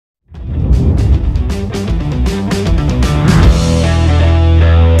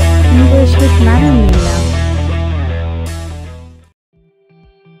Maramina.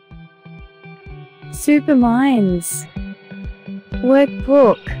 Superminds.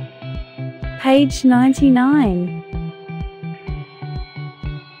 Workbook. Page 99.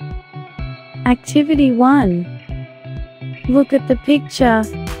 Activity 1. Look at the picture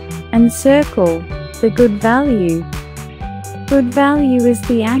and circle the good value. Good value is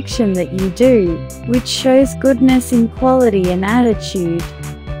the action that you do, which shows goodness in quality and attitude.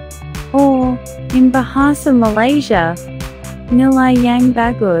 Or, in Bahasa Malaysia, nilai yang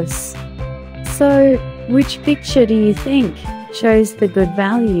bagus. So, which picture do you think shows the good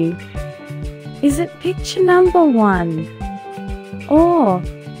value? Is it picture number 1? Or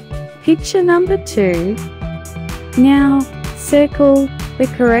picture number 2? Now, circle the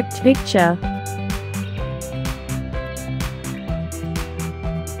correct picture.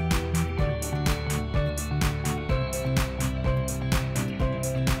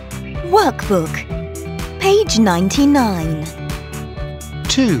 Workbook, page 99.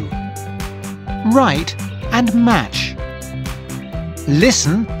 2. Write and match.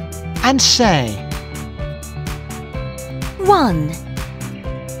 Listen and say. 1.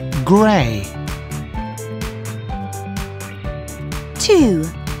 Grey. 2.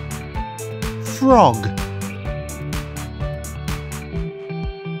 Frog.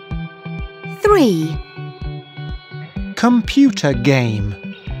 3. Computer game.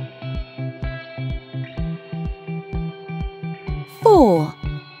 4.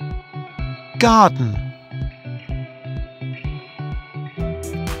 Garden.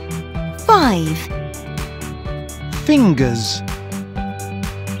 5. Fingers.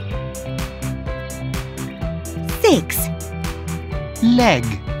 6. Leg.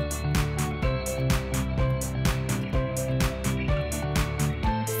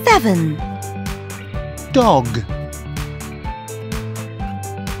 7. Dog.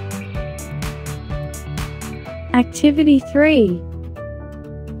 Activity 3.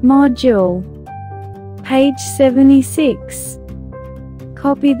 Module. Page 76.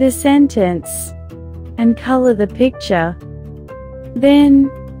 Copy the sentence and color the picture. Then,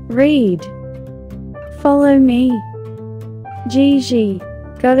 read. Follow me. Gigi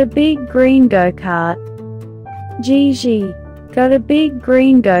got a big green go-kart. Gigi got a big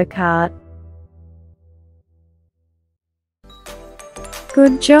green go-kart.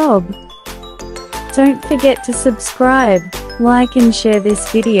 Good job! Don't forget to subscribe, like and share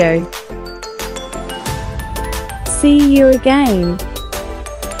this video. See you again.